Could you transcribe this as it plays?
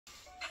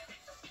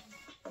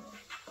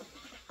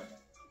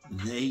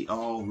They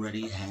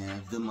already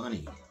have the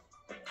money,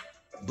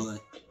 but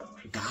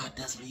God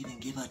doesn't even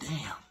give a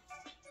damn,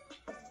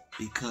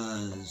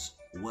 because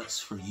what's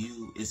for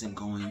you isn't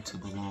going to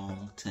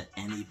belong to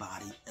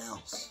anybody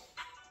else.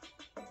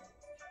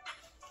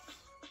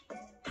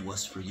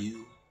 What's for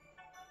you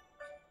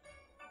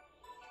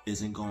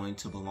isn't going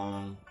to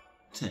belong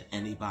to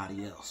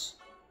anybody else.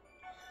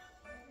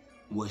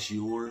 What's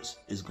yours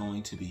is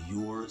going to be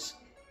yours.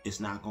 It's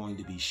not going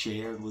to be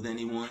shared with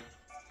anyone.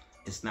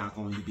 It's not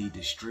going to be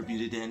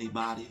distributed to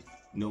anybody.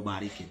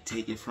 Nobody can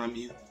take it from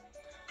you.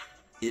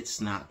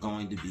 It's not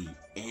going to be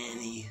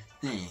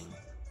anything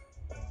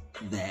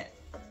that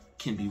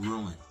can be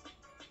ruined.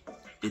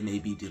 It may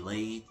be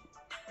delayed.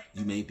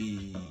 You may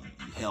be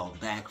held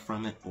back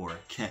from it or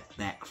kept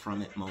back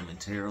from it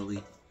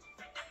momentarily.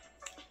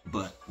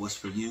 But what's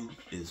for you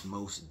is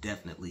most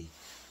definitely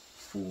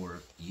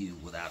for you,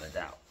 without a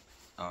doubt.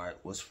 All right,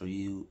 what's for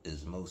you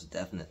is most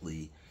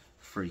definitely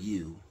for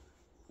you,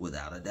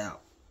 without a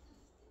doubt.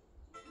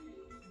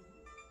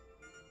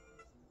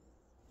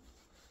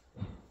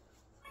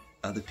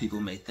 Other people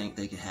may think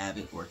they can have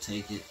it or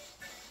take it,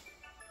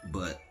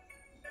 but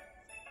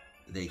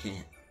they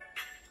can't,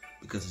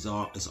 because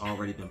it's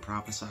already been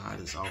prophesied.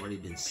 It's already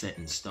been set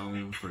in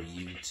stone for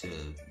you to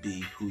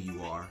be who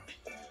you are,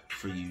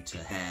 for you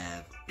to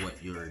have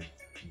what you're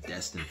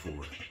destined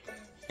for,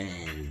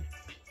 and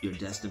you're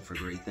destined for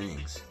great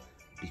things,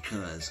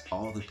 because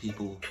all the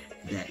people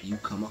that you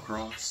come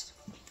across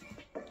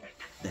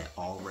that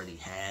already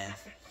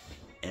have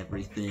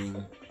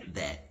everything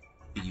that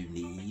you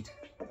need,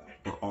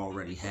 or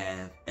already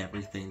have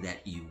everything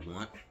that you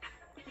want,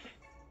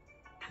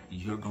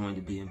 you're going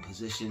to be in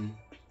position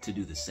to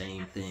do the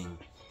same thing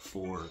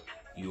for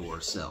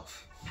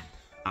yourself.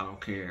 I don't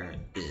care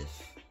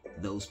if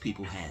those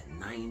people had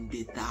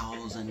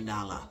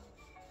 $90,000.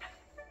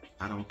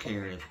 I don't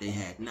care if they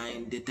had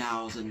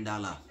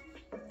 $90,000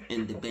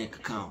 in the bank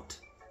account.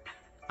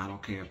 I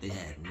don't care if they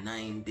had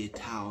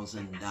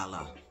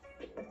 $90,000.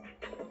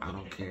 I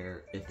don't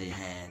care if they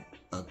had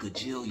a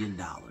gajillion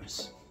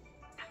dollars.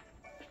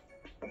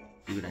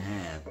 You're going to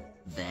have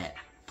that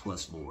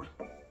plus more.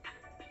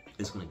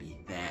 It's going to be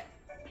that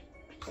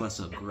plus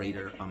a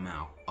greater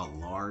amount, a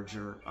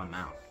larger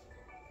amount.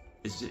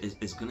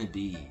 It's going to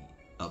be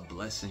a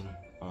blessing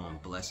on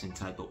blessing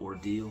type of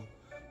ordeal,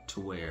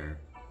 to where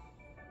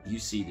you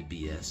see the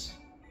BS.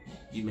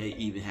 You may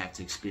even have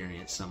to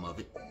experience some of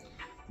it,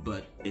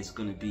 but it's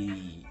going to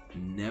be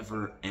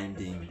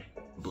never-ending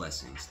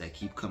blessings that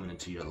keep coming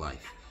into your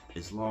life,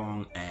 as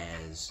long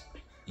as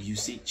you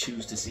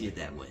choose to see it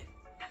that way.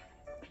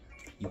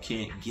 You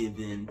can't give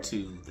in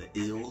to the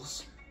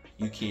ills.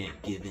 You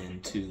can't give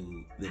in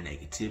to the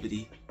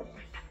negativity.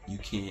 You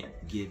can't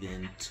give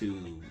in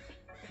to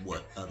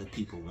what other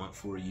people want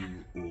for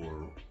you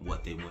or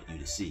what they want you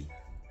to see.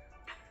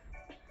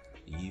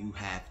 You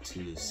have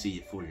to see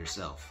it for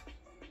yourself.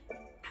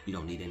 You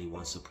don't need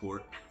anyone's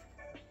support.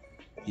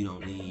 You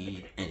don't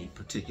need any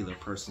particular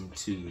person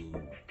to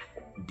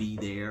be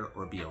there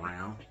or be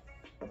around.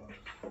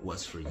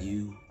 What's for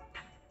you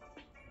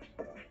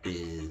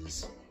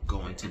is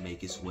going to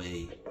make its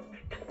way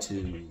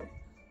to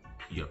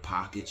your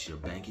pockets, your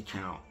bank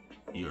account,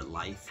 your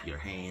life, your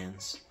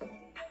hands,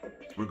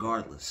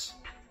 regardless.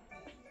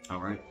 All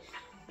right?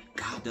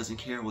 God doesn't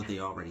care what they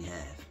already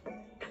have.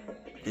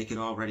 They could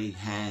already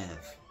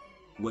have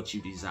what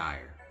you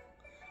desire.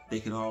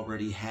 They could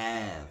already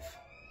have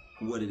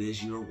what it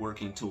is you're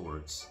working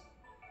towards.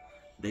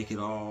 They could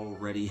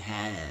already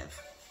have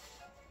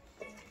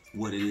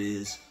what it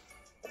is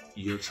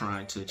you're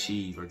trying to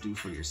achieve or do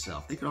for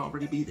yourself. They could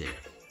already be there.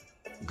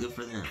 Good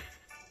for them.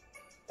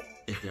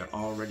 If they're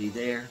already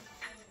there,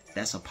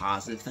 that's a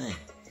positive thing.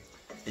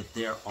 If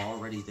they're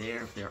already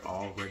there, if they're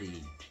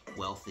already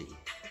wealthy,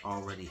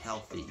 already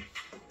healthy,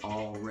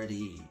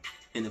 already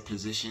in a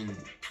position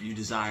you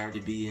desire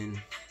to be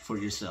in for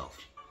yourself,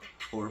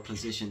 or a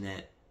position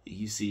that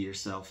you see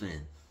yourself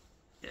in,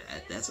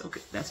 that's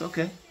okay. That's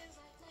okay.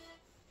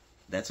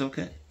 That's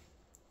okay.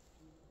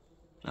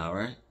 All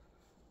right?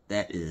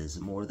 That is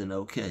more than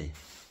okay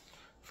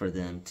for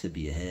them to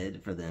be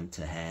ahead, for them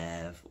to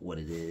have what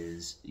it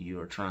is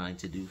you're trying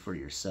to do for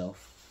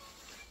yourself.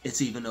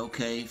 It's even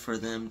okay for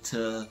them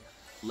to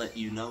let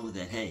you know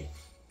that, hey,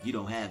 you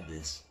don't have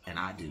this and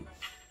I do.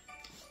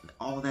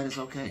 All of that is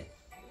okay,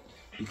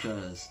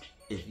 because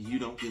if you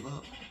don't give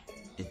up,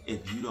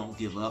 if you don't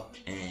give up,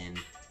 and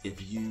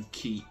if you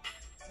keep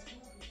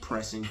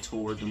pressing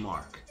toward the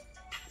mark,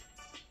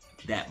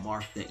 that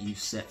mark that you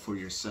set for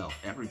yourself.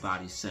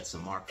 Everybody sets a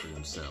mark for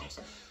themselves.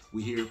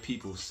 We hear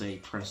people say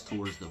press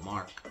towards the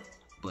mark,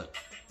 but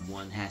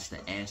one has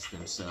to ask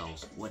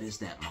themselves, what is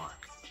that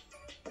mark?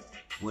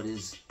 What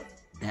is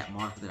that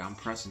mark that I'm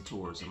pressing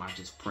towards? Am I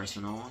just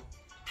pressing on,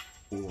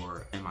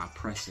 or am I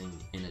pressing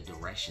in a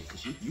direction?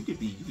 Because you could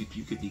be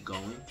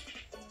going.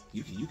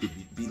 You could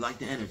be like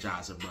the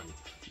Energizer Bunny.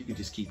 You could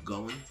just keep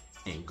going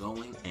and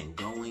going and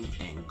going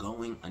and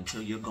going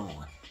until you're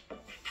gone.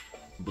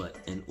 But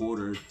in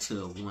order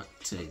to want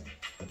to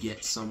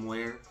get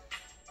somewhere,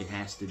 It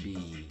has to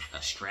be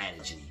a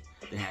strategy.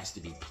 There has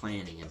to be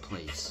planning in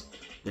place.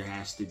 There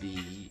has to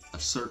be a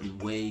certain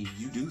way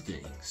you do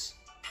things.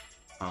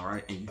 All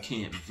right, and you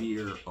can't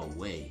veer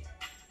away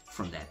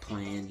from that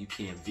plan. You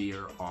can't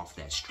veer off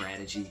that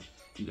strategy.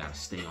 You got to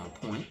stay on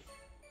point.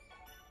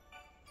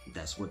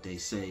 That's what they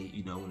say,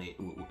 you know,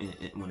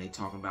 when they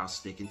talk about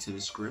sticking to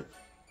the script.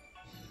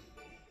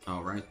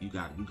 All right, you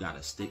got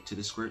to stick to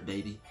the script,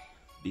 baby,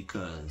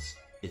 because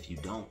if you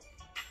don't,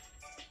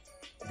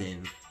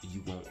 then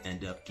you won't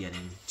end up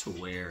getting to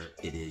where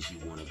it is you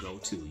want to go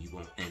to. You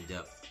won't end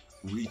up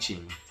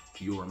reaching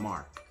your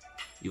mark.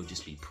 You'll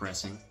just be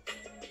pressing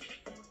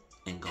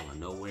and going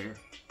nowhere,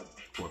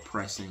 or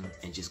pressing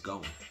and just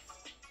going,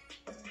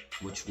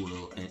 which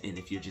will, and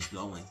if you're just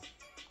going,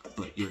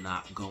 but you're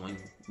not going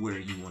where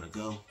you want to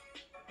go,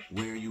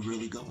 where are you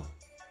really going?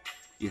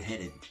 You're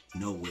headed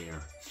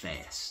nowhere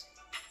fast.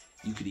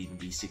 You could even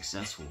be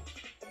successful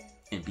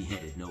and be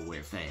headed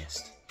nowhere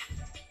fast.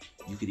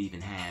 You could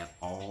even have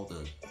all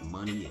the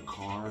money and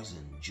cars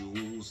and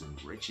jewels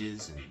and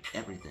riches and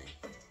everything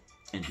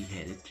and be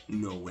headed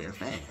nowhere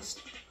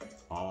fast.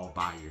 All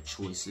by your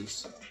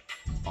choices,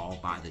 all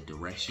by the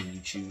direction you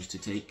choose to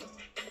take,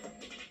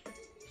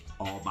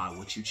 all by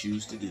what you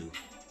choose to do.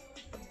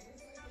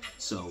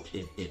 So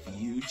if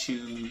you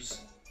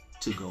choose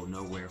to go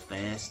nowhere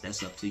fast,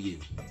 that's up to you.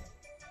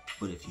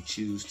 But if you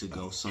choose to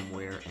go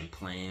somewhere and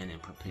plan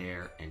and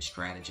prepare and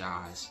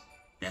strategize,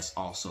 that's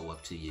also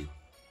up to you.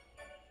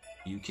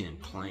 You can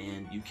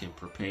plan, you can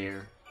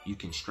prepare, you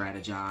can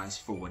strategize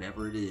for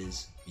whatever it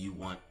is you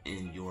want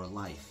in your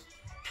life.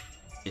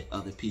 If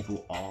other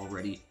people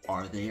already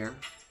are there,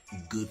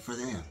 good for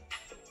them.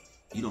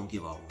 You don't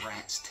give a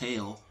rat's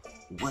tail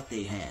what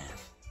they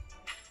have.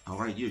 All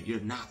right, you're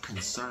not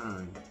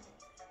concerned.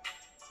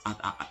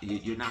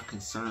 You're not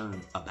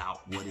concerned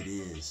about what it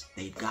is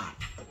they've got.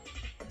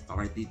 All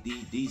right,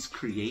 these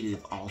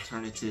creative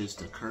alternatives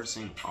to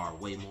cursing are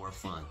way more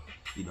fun.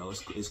 You know,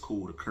 it's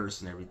cool to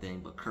curse and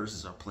everything, but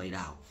curses are played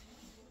out.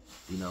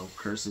 You know,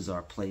 curses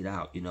are played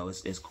out. You know,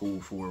 it's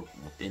cool for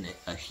in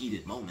a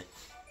heated moment,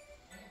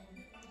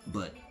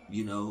 but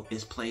you know,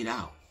 it's played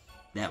out.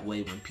 That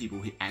way, when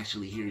people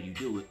actually hear you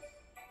do it,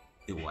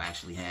 it will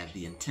actually have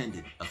the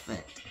intended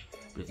effect.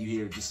 But if you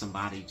hear just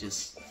somebody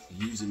just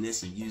using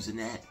this and using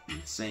that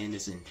and saying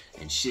this and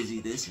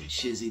shizzy this and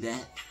shizzy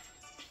that,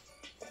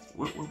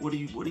 what are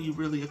you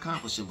really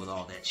accomplishing with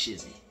all that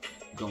shizzy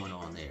going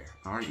on there?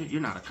 All right,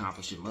 you're not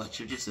accomplishing much.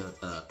 You're just a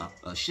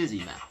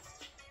shizzy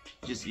mouth.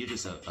 You're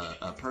just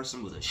a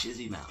person with a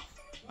shizzy mouth.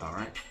 All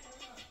right.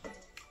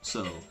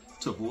 So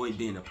to avoid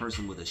being a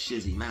person with a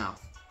shizzy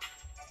mouth,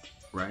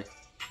 right?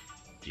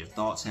 Your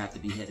thoughts have to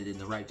be headed in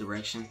the right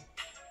direction.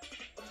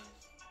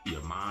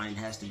 Your mind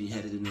has to be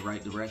headed in the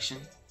right direction.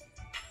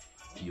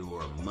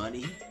 Your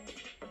money,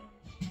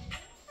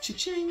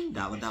 cha-ching,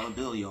 dollar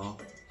bill, y'all,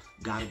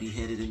 gotta be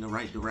headed in the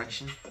right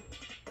direction,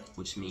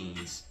 which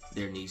means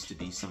there needs to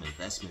be some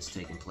investments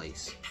taking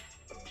place.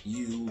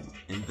 You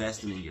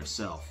investing in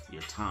yourself,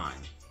 your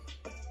time.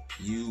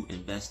 You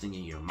investing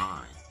in your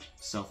mind,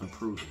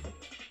 self-improving,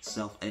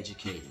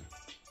 self-educating,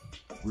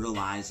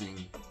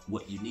 realizing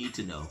what you need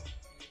to know,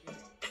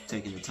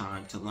 taking the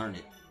time to learn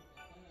it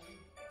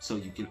so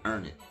you can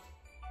earn it.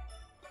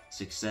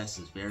 Success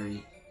is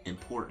very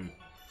important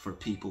for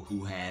people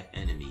who have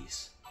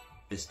enemies.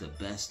 It's the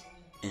best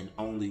and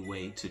only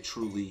way to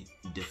truly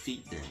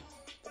defeat them.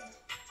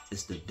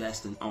 It's the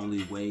best and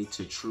only way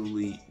to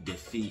truly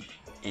defeat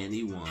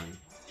anyone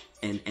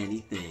and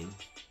anything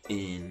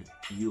in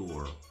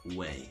your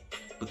way.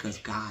 Because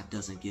God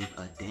doesn't give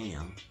a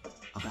damn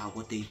about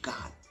what they've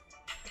got.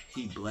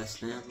 He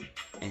blessed them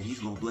and he's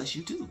gonna bless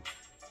you too.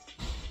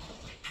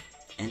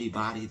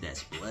 Anybody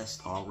that's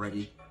blessed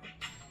already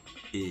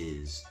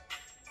is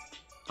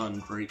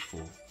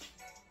ungrateful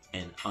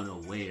and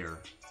unaware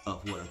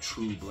of what a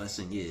true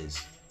blessing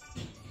is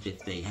if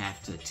they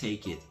have to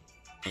take it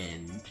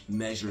and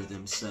measure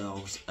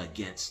themselves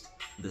against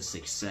the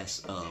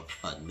success of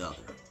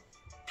another.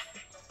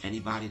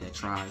 Anybody that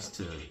tries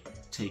to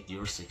take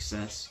your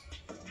success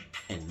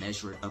and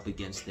measure it up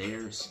against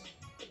theirs,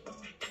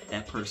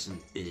 that person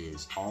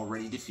is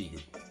already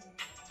defeated.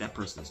 That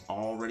person is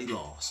already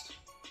lost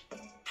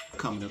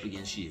coming up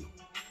against you.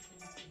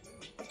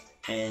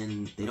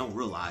 And they don't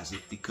realize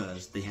it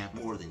because they have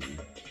more than you,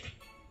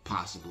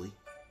 possibly,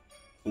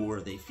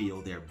 or they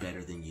feel they're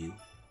better than you,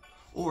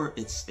 or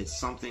it's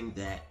something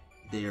that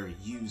they're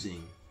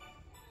using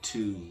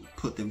to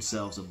put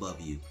themselves above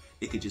you.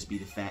 It could just be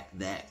the fact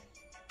that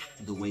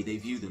the way they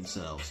view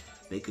themselves,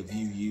 they could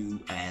view you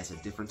as a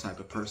different type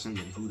of person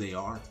than who they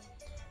are,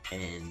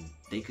 and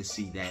they could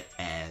see that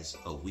as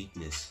a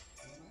weakness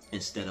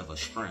instead of a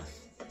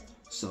strength.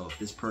 So if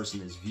this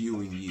person is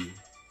viewing you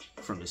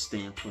from the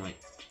standpoint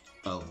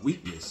of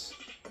weakness,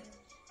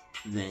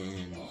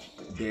 then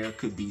there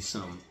could be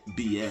some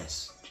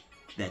BS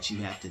that you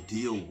have to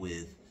deal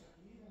with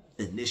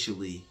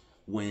initially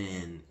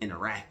when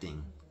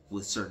interacting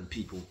with certain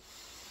people.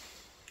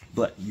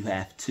 But you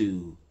have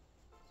to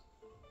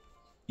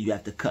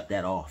cut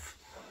that off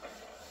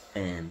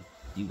and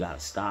You gotta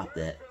stop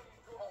that.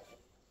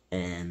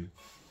 And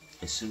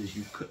as soon as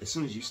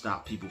you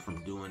stop people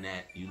from doing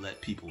that, you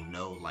let people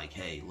know, like,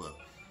 hey, look,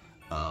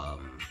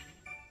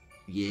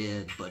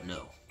 yeah, but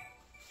no.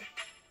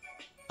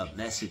 A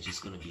message is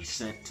gonna be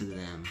sent to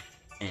them,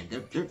 and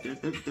they're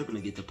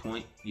gonna get the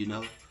point, you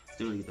know.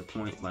 They're gonna get the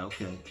point, like,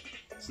 okay,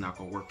 it's not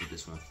gonna work with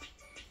this one.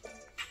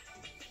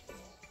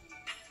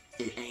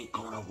 It ain't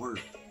gonna work.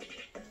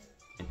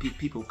 And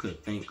people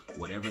could think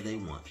whatever they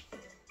want.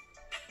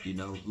 You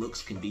know,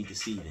 looks can be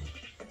deceiving.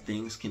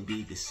 Things can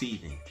be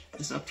deceiving.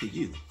 It's up to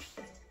you.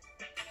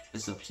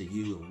 It's up to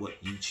you and what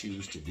you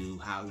choose to do,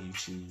 how you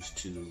choose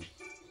to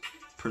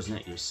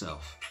present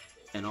yourself,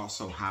 and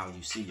also how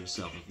you see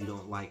yourself. If you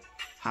don't like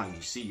how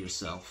you see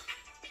yourself,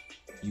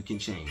 you can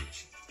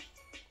change.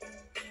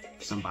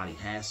 If somebody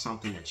has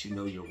something that you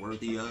know you're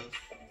worthy of,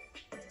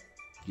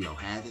 you don't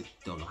have it,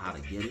 don't know how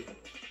to get it,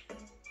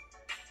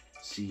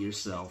 see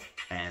yourself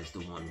as the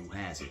one who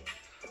has it.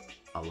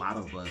 A lot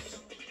of us,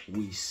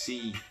 we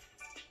see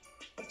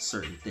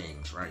certain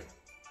things, right?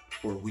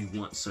 Or we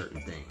want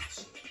certain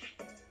things,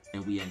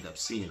 and we end up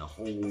seeing a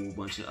whole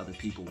bunch of other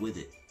people with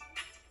it.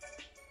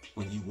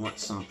 When you want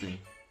something,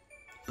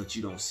 but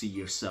you don't see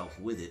yourself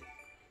with it,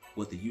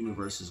 what the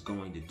universe is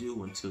going to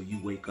do until you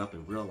wake up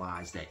and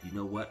realize that, you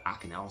know what, I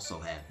can also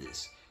have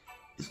this.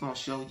 It's going to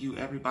show you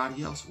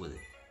everybody else with it.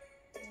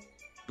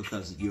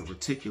 Because your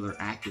reticular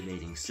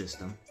activating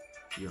system,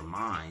 your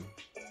mind,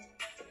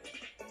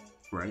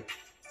 right,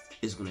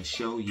 is going to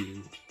show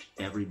you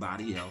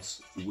everybody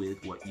else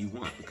with what you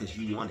want because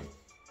you want it.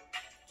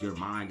 Your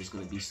mind is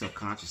going to be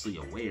subconsciously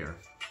aware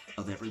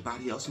of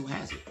everybody else who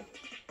has it.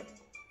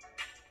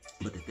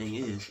 But the thing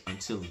is,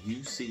 until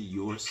you see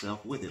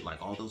yourself with it,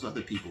 like all those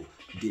other people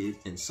did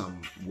in some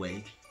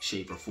way,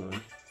 shape, or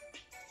form,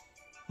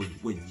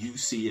 when you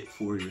see it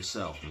for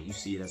yourself, when you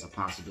see it as a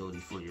possibility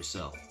for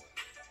yourself,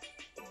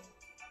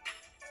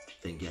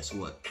 then guess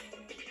what?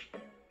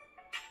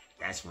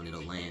 That's when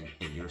it'll land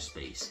in your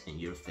space, in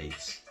your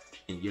face,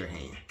 in your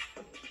hand.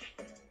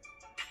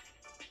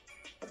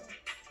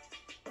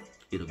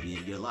 It'll be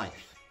in your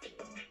life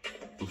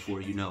before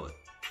you know it.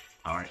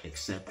 All right,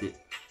 accept it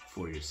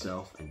for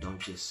yourself, and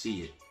don't just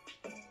see it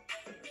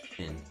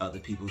in other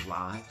people's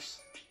lives.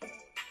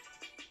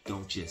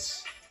 Don't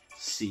just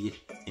see it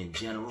in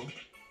general.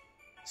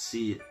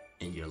 See it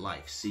in your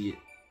life. See it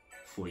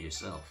for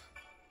yourself.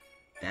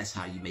 That's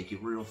how you make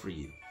it real for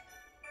you.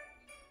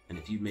 And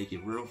if you make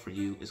it real for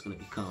you, it's going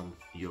to become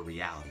your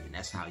reality, and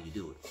that's how you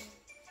do it.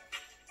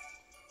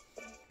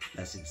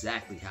 That's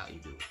exactly how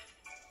you do it.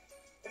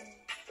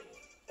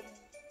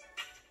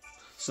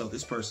 So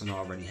this person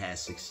already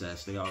has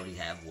success. They already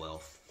have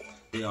wealth.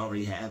 They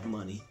already have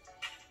money.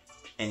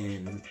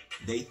 And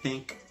they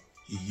think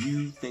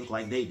you think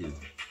like they do.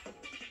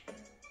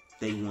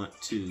 They want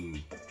to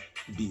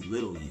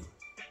belittle you.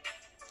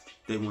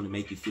 They want to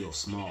make you feel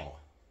small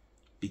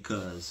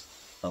because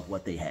of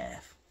what they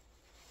have.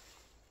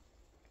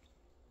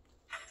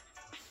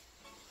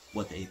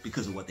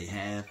 Because of what they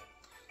have,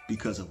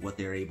 because of what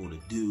they're able to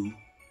do.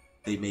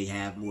 They may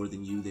have more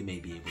than you. They may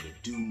be able to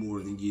do more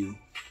than you.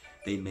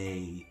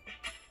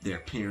 Their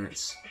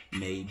appearance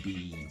may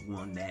be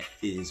one that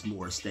is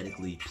more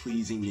aesthetically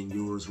pleasing than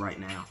yours right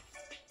now.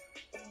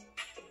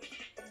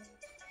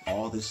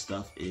 All this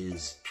stuff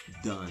is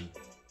done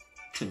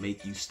to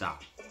make you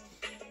stop,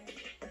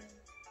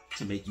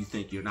 to make you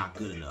think you're not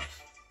good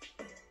enough,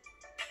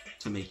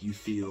 to make you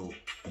feel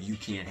you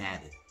can't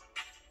have it,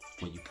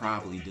 when you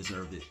probably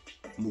deserve it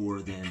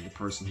more than the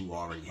person who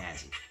already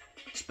has it,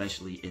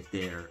 especially if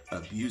they're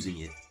abusing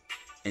it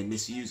and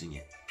misusing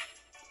it.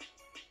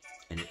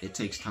 And it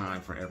takes time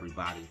for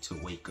everybody to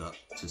wake up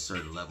to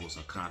certain levels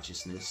of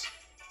consciousness.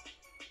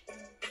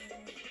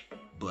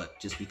 But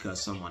just because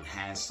someone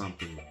has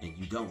something and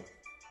you don't,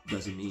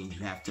 doesn't mean you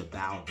have to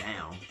bow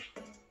down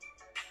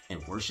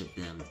and worship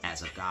them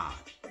as a god.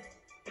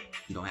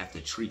 You don't have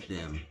to treat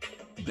them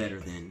better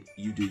than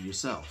you do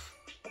yourself.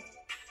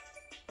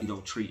 You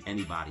don't treat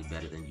anybody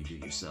better than you do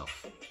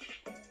yourself.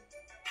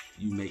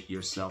 You make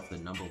yourself the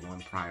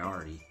 #1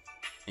 priority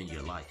in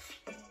your life.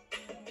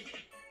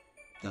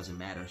 Doesn't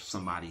matter if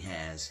somebody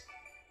has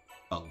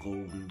a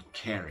golden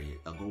carriage,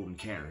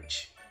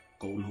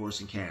 golden horse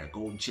and carriage,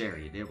 golden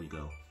chariot, there we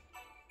go.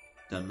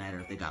 Doesn't matter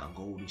if they got a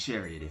golden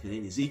chariot, if it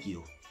ain't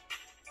Ezekiel.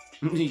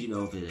 You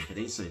know, if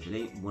it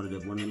ain't one of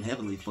them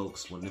heavenly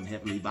folks, one of them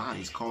heavenly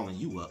bodies calling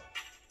you up,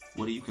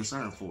 what are you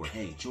concerned for?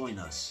 Hey, join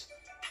us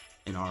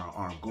in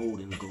our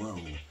golden glow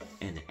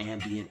and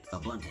ambient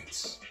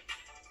abundance.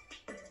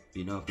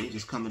 You know, if they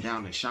just coming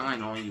down to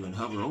shine on you and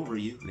hover over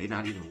you, they're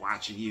not even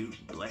watching you,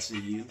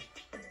 blessing you,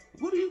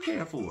 what do you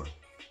care for?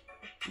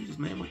 You just,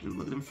 man,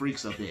 look at them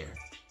freaks up there.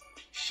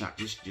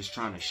 Just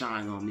trying to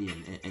shine on me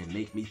and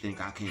make me think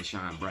I can't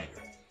shine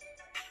brighter.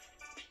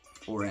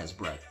 Or as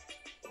bright.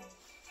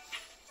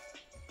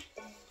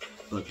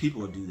 But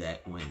people will do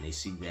that when they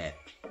see that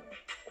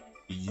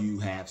you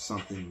have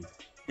something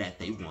that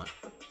they want,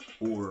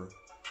 or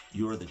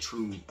you're the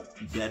true,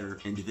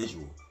 better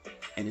individual.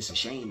 And it's a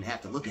shame to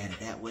have to look at it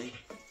that way.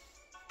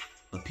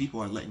 But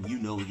people are letting you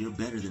know you're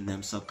better than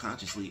them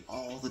subconsciously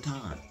all the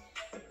time.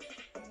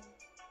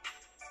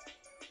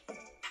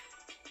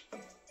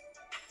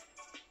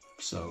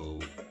 So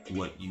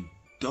what you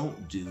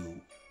don't do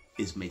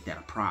is make that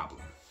a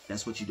problem.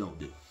 That's what you don't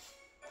do.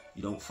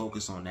 You don't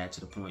focus on that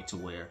to the point to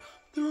where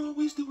they're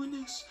always doing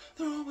this,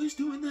 they're always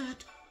doing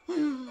that.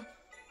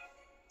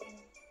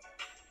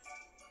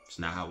 It's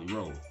not how we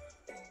roll.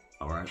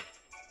 All right.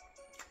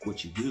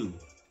 What you do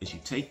is you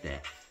take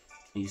that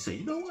and you say,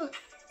 you know what?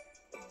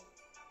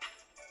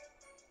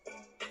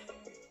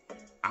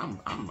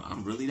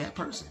 I'm really that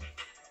person.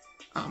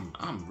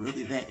 I'm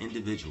really that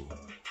individual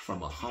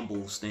from a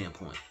humble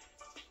standpoint.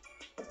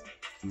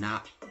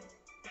 Not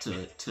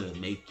to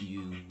make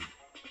you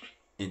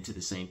into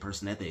the same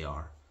person that they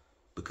are,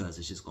 because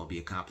it's just going to be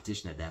a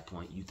competition at that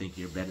point. You think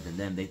you're better than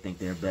them, they think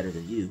they're better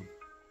than you,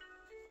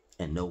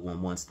 and no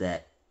one wants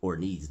that or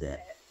needs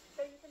that.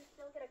 So you can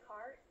still get a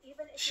car,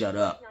 even if Shut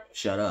up.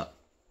 Shut up.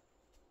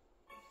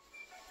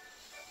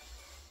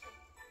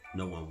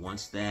 No one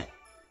wants that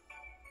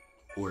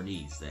or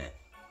needs that.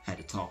 Had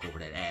to talk over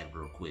that ad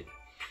real quick.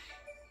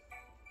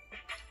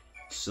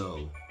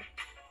 So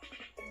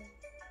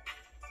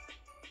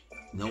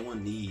no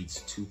one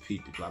needs two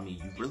people. I mean,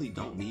 you really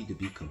don't need to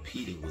be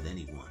competing with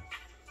anyone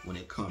when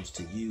it comes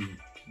to you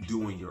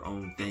doing your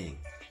own thing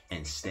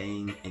and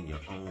staying in your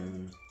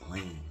own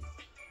lane.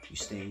 You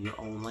stay in your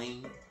own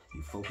lane,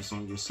 you focus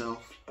on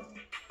yourself,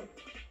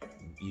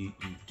 you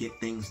get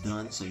things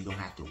done so you don't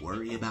have to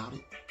worry about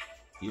it.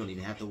 You don't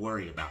even have to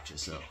worry about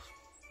yourself.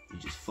 You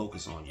just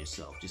focus on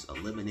yourself. Just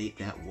eliminate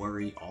that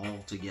worry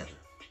altogether.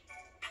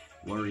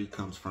 Worry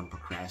comes from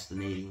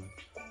procrastinating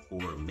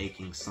or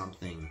making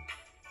something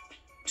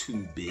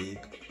too big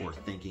or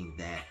thinking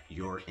that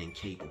you're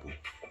incapable.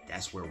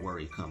 That's where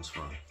worry comes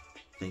from.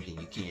 Thinking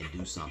you can't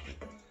do something.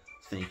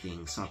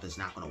 Thinking something's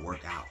not going to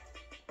work out.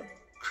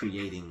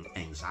 Creating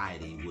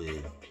anxiety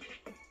with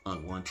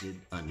unwanted,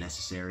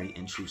 unnecessary,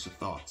 intrusive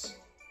thoughts.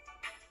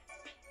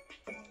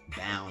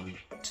 Bound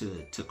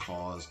to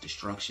cause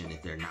destruction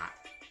if they're not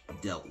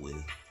dealt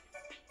with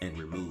and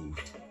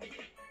removed.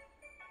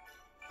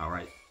 All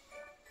right?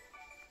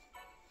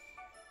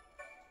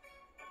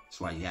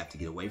 That's why you have to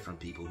get away from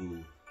people who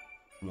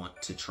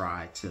want to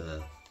try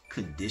to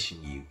condition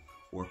you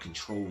or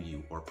control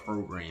you or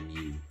program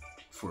you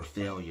for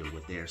failure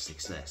with their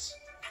success.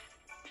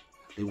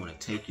 They want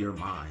to take your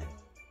mind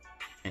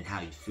and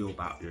how you feel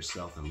about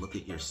yourself and look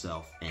at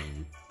yourself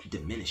and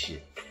diminish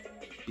it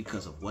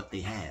because of what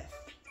they have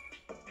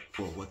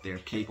or what they're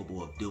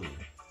capable of doing.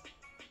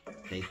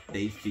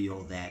 They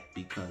feel that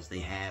because they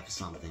have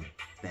something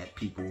that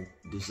people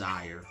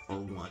desire or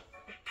want,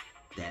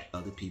 that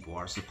other people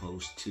are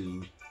supposed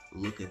to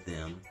look at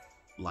them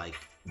like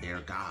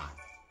they're God.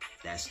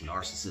 That's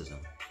narcissism.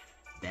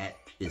 That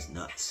is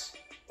nuts.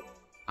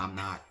 I'm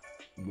not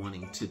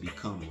wanting to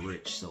become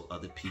rich so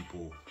other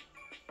people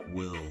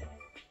will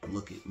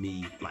look at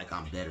me like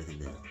I'm better than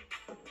them.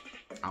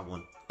 I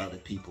want other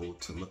people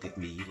to look at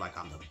me like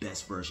I'm the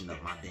best version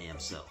of my damn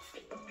self.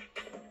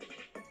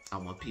 I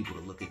want people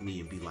to look at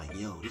me and be like,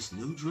 yo, this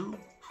new Drew,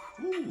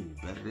 whew,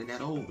 better than that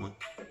old one.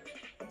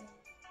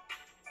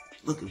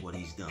 Look at what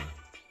he's done.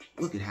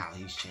 Look at how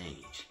he's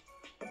changed.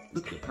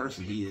 Look at the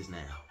person he is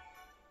now.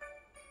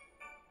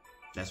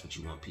 That's what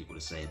you want people to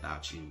say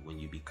about you when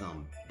you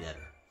become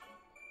better.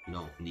 You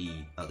don't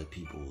need other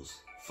people's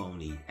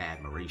phony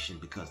admiration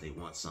because they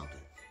want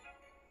something.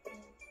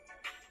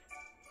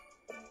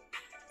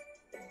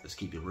 Let's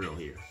keep it real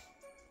here.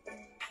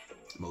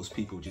 Most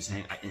people just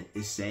hang, and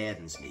it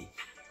saddens me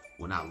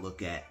when I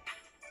look at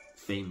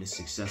famous,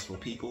 successful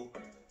people.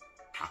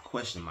 I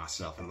question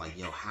myself. I'm like,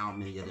 yo, how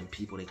many of them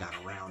people they got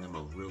around them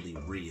are really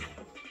real?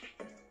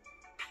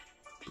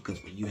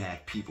 Because when you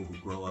have people who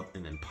grow up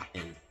in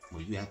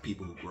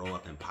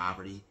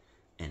poverty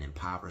and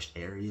impoverished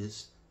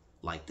areas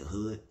like the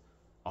hood,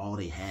 all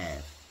they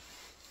have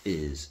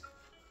is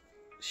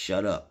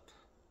shut up.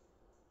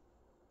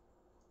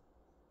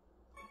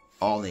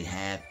 All they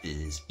have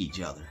is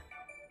each other.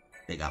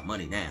 They got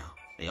money now.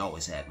 They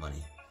always had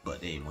money, but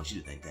they didn't want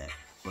you to think that.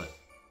 But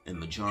in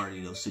majority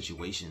of those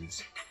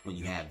situations, when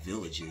you have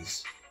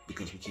villages,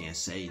 because we can't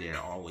say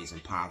they're always in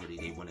poverty,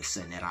 they want to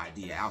send that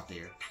idea out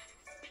there.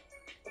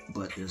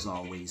 But there's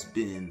always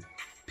been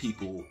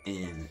people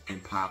in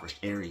impoverished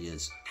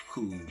areas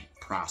who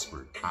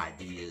prospered,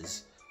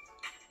 ideas,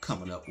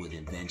 coming up with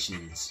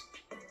inventions.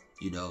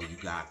 You know, you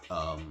got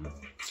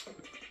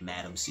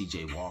Madam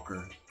C.J.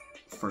 Walker,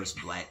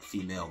 first black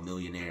female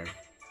millionaire,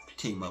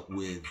 came up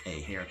with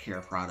a hair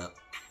care product.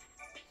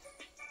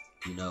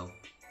 You know,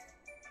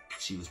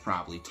 she was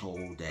probably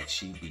told that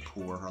she'd be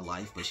poor her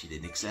life, but she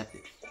didn't accept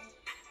it.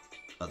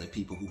 Other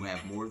people who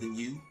have more than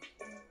you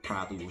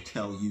probably will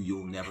tell you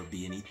you'll never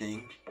be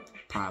anything.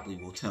 Probably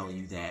will tell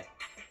you that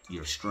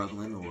you're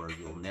struggling or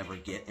you'll never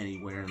get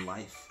anywhere in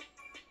life.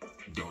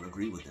 Don't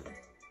agree with them.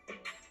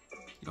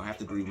 You don't have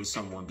to agree with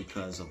someone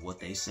because of what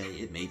they say.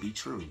 It may be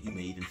true. You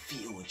may even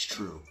feel it's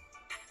true.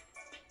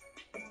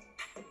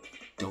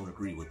 Don't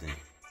agree with them.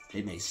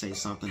 They may say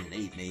something and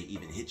they may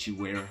even hit you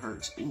where it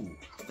hurts. Ooh,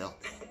 I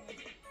felt that.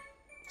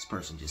 This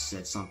person just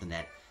said something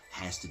that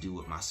has to do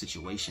with my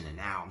situation, and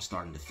now I'm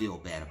starting to feel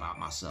bad about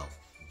myself.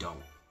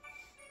 Don't.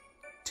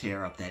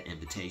 Tear up that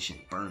invitation,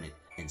 burn it,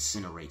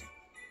 incinerate it.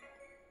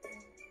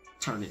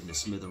 Turn it into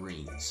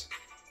smithereens.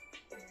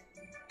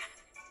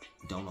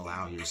 Don't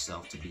allow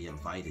yourself to be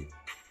invited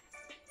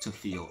to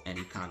feel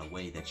any kind of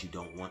way that you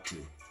don't want to.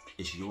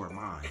 It's your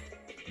mind.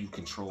 You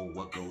control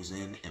what goes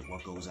in and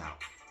what goes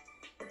out.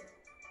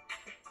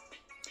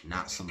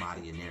 Not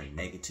somebody in their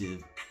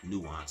negative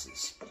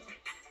nuances.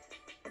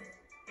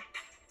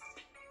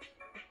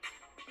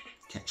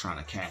 Trying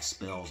to cast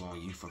spells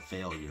on you for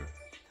failure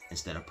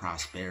instead of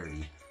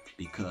prosperity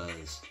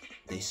because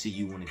they see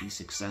you want to be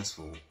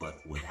successful,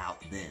 but without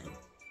them.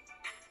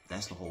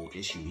 That's the whole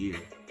issue here.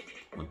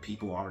 When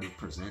people already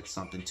present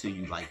something to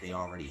you like they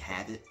already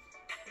have it,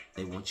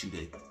 they want you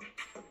to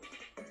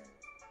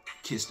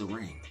kiss the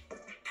ring.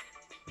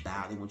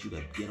 Bow. They want you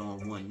to get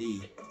on one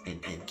knee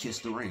and kiss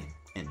the ring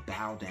and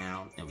bow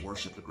down and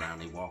worship the ground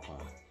they walk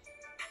on.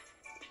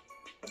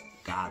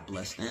 God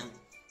bless them.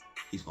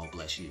 He's going to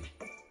bless you.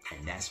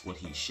 And that's what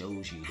he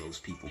shows you those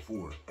people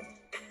for.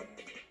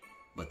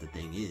 But the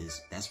thing is,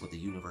 that's what the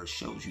universe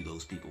shows you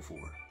those people for.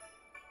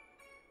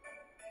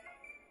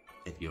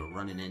 If you're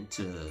running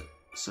into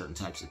certain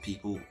types of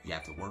people, you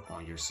have to work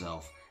on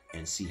yourself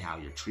and see how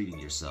you're treating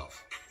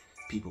yourself.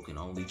 People can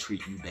only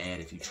treat you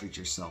bad if you treat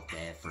yourself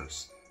bad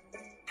first.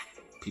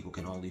 People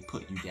can only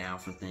put you down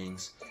for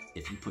things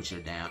if you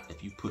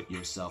put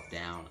yourself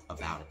down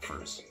about it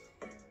first.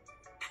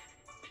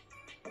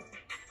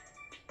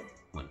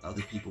 When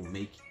other people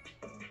make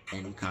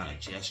any kind of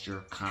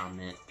gesture,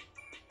 comment,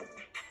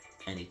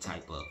 any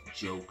type of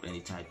joke, any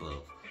type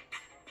of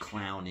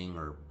clowning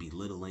or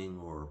belittling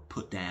or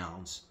put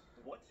downs,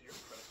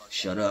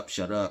 shut up,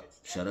 shut up,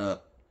 shut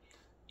up.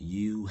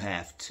 You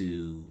have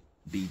to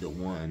be the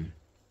one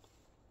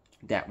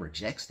that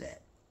rejects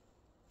that.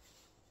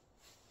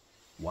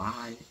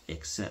 Why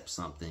accept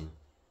something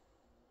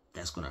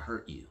that's going to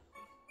hurt you?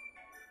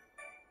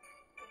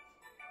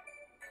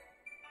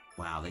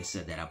 Wow, they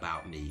said that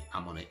about me.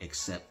 I'm going to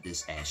accept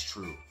this as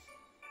true.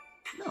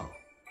 No,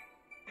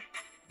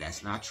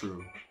 that's not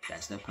true.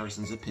 That's that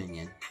person's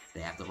opinion.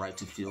 They have the right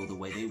to feel the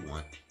way they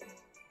want.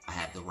 I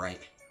have the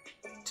right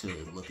to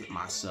look at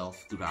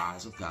myself through the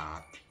eyes of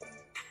God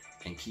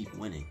and keep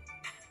winning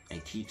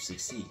and keep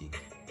succeeding.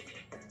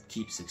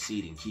 Keep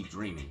succeeding, keep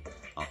dreaming,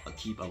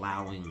 keep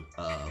allowing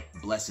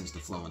blessings to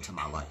flow into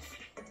my life.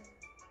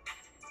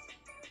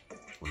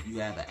 When you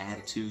have an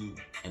attitude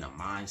and a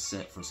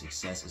mindset for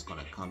success, is going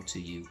to come to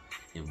you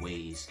in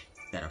ways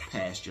that are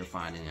past your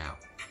finding out.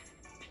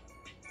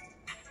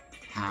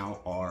 How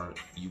are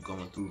you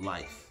going through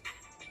life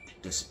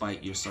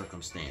despite your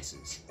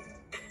circumstances?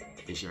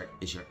 Is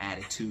your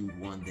attitude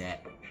one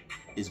that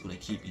is going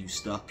to keep you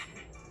stuck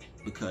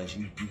because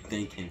you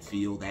think and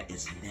feel that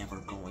it's never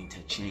going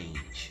to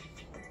change?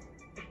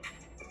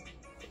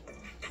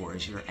 Or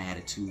is your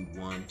attitude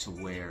one to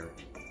where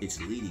it's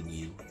leading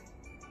you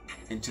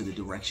into the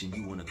direction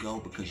you want to go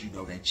because you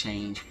know that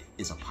change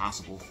is a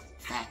possible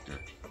factor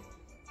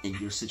in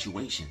your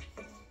situation?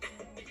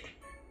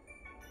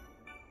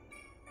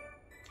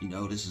 You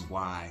know, this is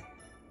why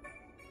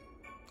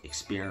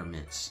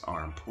experiments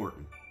are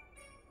important.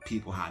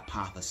 People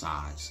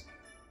hypothesize.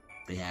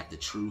 They have the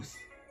truth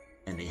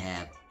and they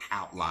have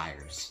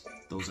outliers.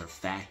 Those are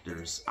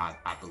factors, I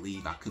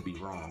believe, I could be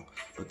wrong,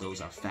 but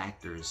those are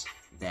factors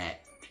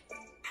that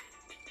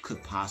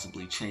could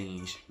possibly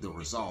change the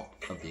result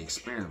of the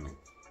experiment.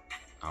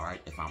 All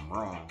right, if I'm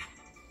wrong,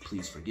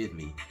 please forgive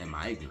me and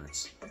my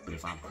ignorance. But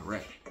if I'm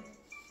correct,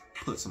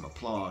 put some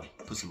claps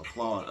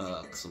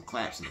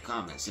in the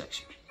comment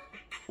section,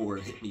 or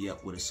hit me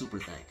up with a super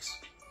thanks.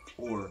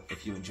 Or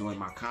if you enjoy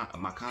my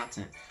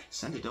content,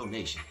 send a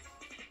donation.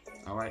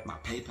 All right, my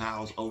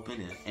PayPal's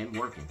open and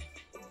working,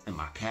 and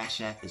my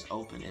Cash App is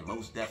open and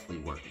most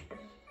definitely working.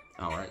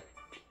 All right,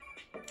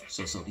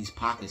 so these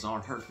pockets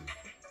aren't hurting.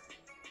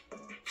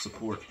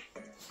 Support,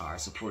 all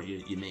right, support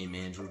your main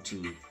man Drew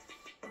too,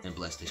 and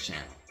bless this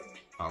channel.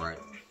 All right,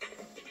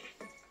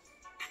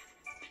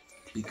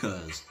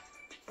 because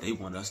they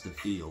want us to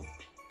feel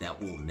that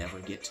we'll never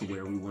get to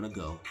where we want to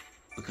go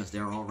because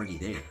they're already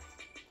there.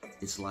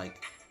 It's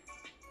like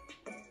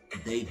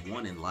they've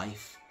won in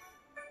life,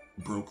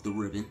 broke the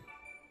ribbon,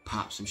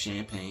 popped some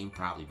champagne,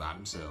 probably by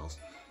themselves.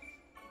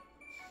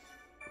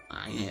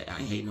 I ain't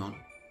hating on them.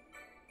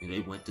 And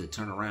they went to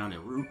turn around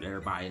and root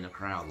everybody in the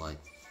crowd like,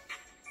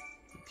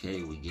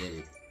 okay, we get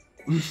it.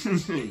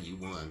 You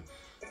won.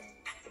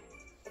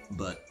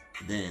 But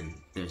then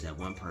there's that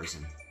one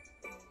person.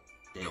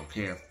 They don't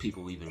care if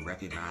people even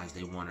recognize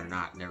they won or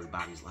not, and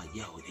everybody's like,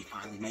 yo, they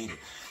finally made it.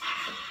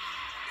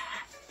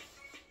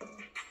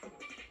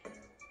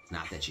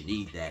 Not that you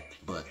need that,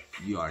 but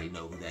you already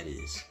know who that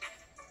is.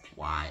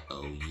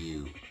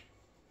 Y-O-U.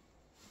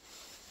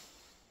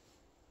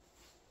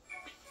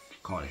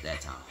 Caught it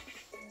that time.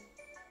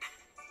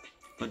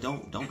 But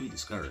don't be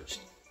discouraged.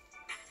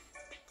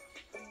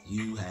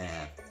 You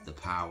have the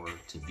power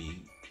to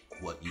be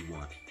what you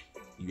want.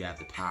 You have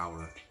the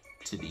power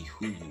to be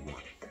who you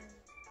want.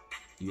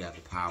 You have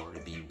the power to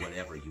be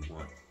whatever you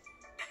want.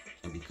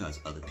 And because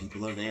other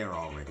people are there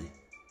already,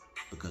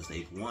 because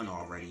they've won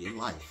already in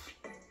life,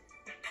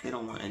 they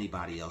don't want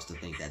anybody else to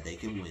think that they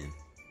can win.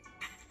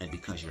 And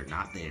because you're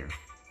not there,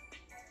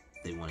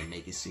 they want to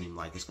make it seem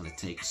like it's going to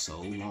take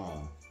so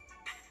long.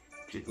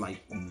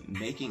 Like,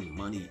 making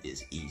money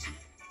is easy.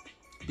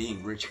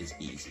 Being rich is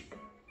easy.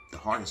 The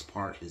hardest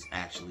part is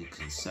actually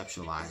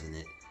conceptualizing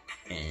it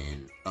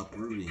and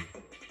uprooting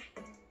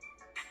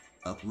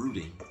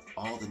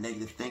all the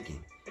negative thinking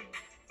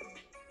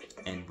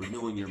and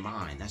renewing your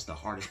mind. That's the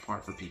hardest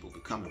part for people.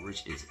 Becoming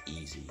rich is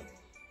easy.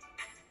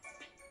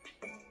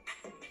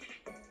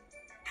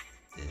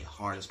 The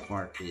hardest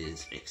part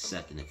is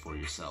accepting it for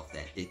yourself,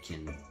 that it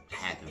can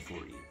happen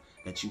for you,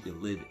 that you can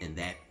live in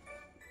that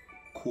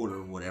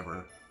quarter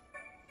whatever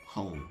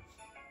home,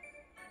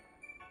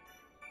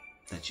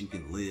 that you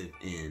can live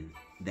in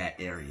that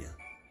area,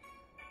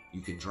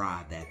 you can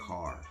drive that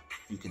car,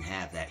 you can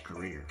have that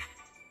career,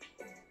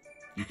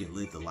 you can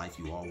live the life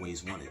you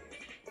always wanted.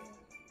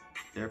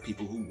 There are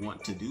people who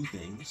want to do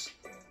things,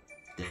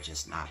 they're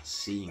just not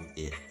seeing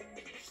it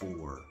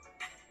for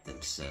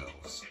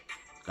themselves.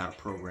 Got to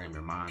program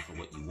your mind for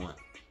what you want.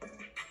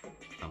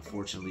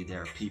 Unfortunately,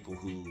 there are people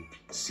who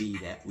see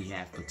that we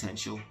have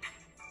potential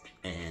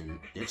and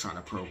they're trying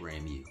to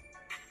program you.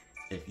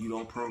 If you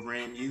don't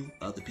program you,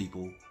 other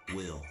people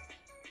will.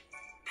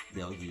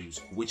 They'll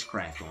use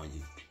witchcraft on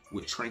you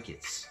with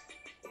trinkets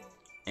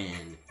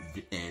and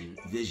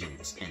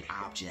visions and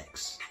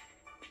objects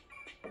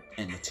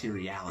and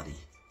materiality,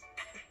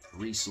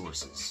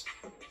 resources.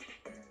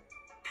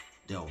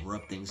 They'll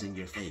rub things in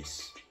your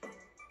face,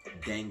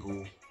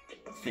 dangle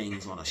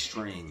things on a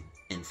string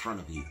in front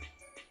of you.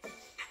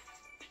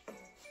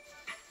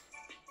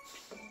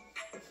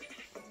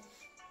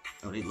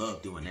 Oh, they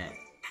love doing that.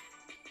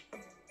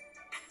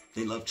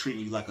 They love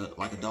treating you like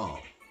a dog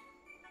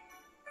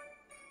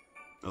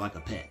or like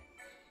a pet.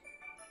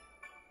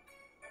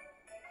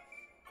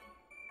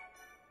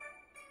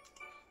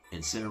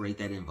 Incinerate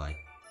that invite.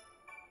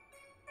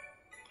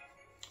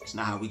 It's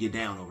not how we get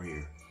down over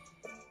here.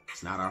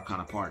 It's not our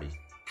kind of party.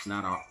 It's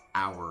not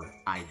our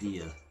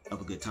idea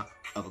of a good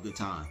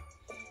time.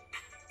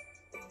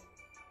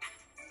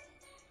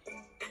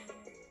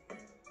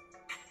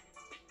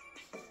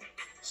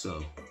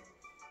 So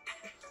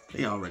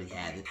they already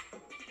have it.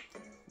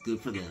 Good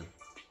for them.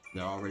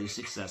 They're already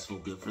successful.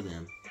 Good for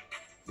them.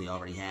 They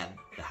already have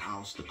the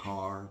house, the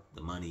car,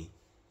 the money.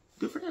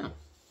 Good for them.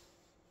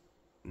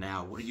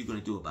 Now, what are you going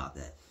to do about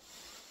that?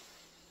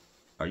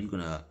 Are you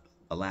going to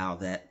allow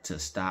that to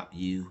stop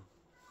you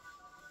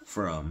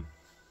from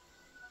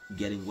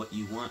getting what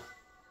you want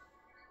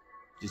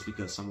just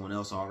because someone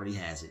else already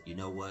has it? You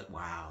know what?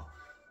 Wow.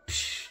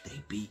 Psh,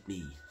 they beat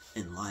me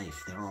in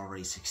life. They're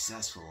already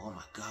successful. Oh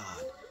my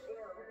God.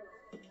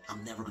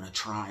 I'm never going to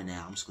try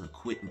now. I'm just going to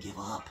quit and give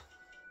up.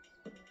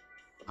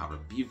 I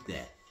rebuke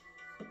that.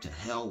 To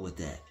hell with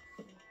that.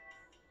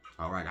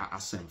 All right, I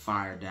send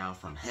fire down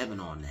from heaven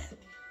on that.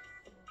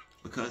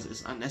 Because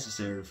it's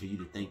unnecessary for you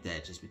to think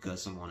that just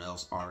because someone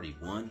else already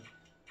won,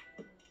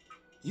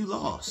 you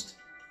lost.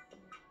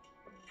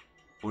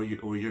 Or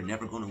you're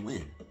never going to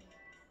win.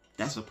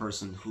 That's a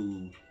person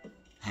who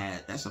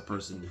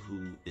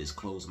is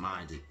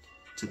closed-minded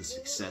to the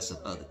success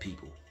of other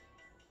people.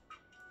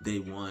 They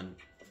won.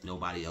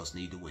 Nobody else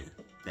need to win.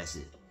 That's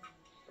it.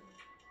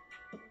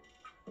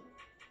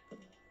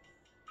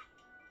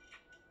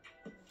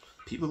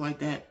 People like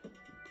that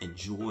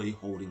enjoy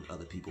holding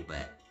other people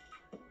back.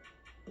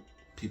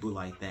 People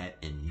like that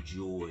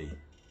enjoy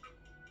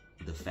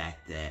the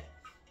fact that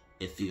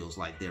it feels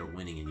like they're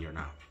winning and you're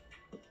not.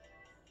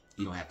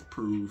 You don't have to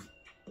prove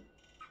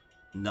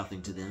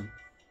nothing to them.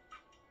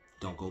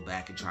 Don't go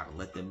back and try to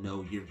let them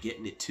know you're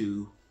getting it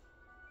too.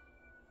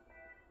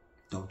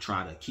 Don't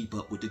try to keep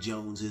up with the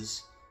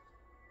Joneses.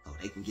 Oh,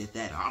 they can get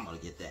that. I'm going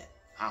to get that.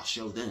 I'll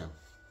show them.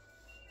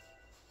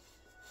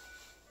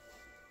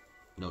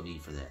 No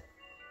need for that.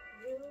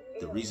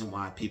 The reason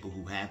why people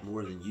who have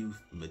more than you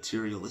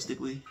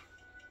materialistically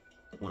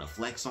want to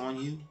flex on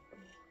you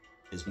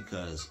is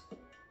because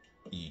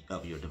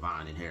of your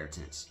divine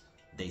inheritance.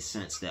 They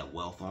sense that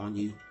wealth on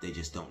you. They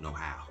just don't know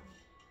how.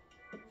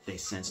 They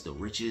sense the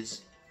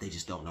riches. They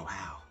just don't know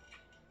how.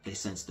 They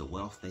sense the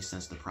wealth. They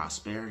sense the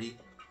prosperity.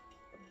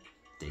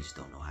 They just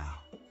don't know how.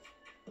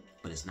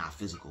 But it's not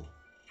physical.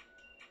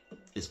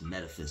 It's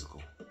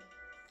metaphysical.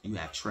 You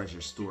have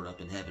treasure stored up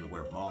in heaven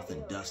where moth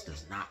and dust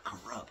does not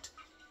corrupt.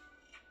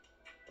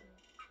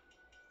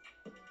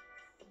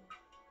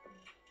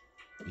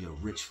 You're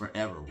rich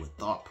forever with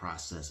thought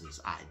processes,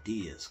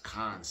 ideas,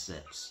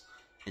 concepts,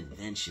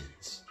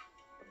 inventions.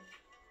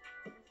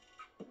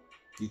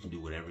 You can do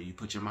whatever you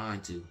put your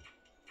mind to.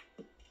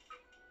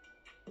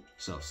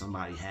 So if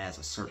somebody has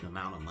a certain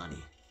amount of money,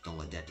 don't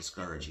let that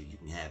discourage you. You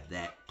can have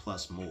that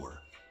plus more.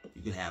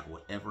 You can have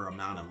whatever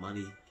amount of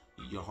money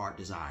your heart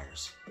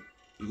desires.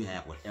 You can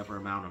have whatever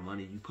amount of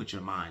money you put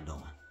your mind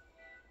on.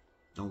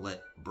 Don't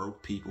let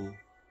broke people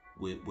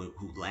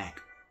who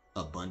lack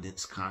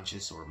abundance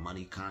conscious or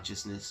money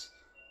consciousness,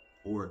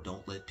 or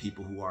don't let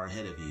people who are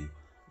ahead of you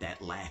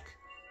that lack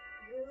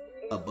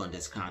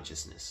abundance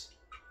consciousness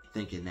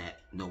thinking that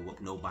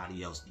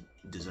nobody else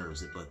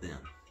deserves it but them.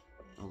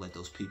 Don't let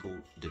those people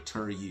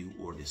deter you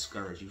or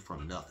discourage you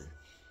from nothing.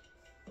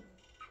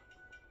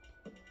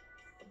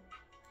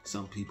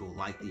 Some people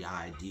like the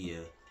idea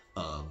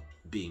of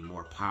being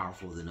more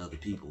powerful than other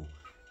people,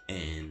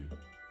 and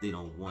they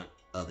don't want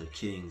other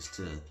kings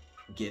to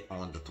get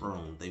on the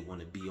throne. They want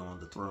to be on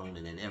the throne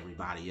and then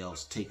everybody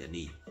else take a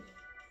knee.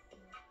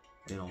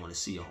 They don't want to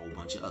see a whole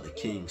bunch of other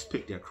kings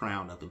pick their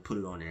crown up and put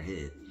it on their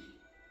head.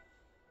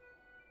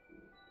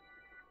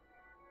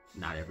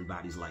 Not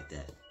everybody's like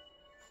that.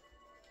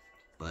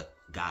 But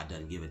God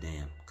doesn't give a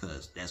damn,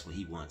 because that's what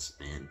he wants.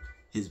 And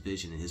his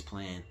vision and his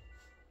plan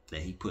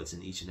that he puts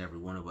in each and every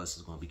one of us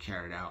is going to be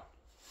carried out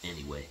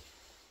anyway,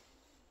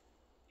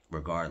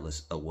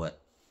 regardless of what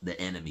the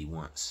enemy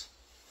wants.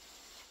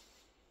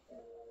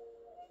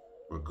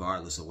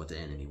 Regardless of what the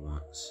enemy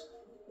wants.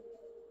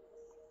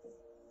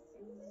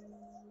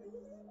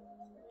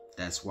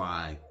 That's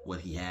why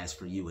what he has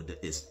for you,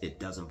 it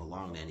doesn't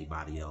belong to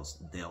anybody else.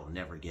 They'll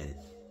never get it.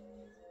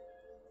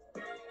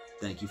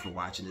 Thank you for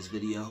watching this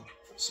video.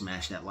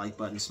 Smash that like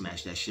button,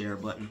 smash that share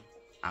button.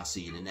 I'll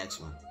see you in the next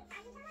one.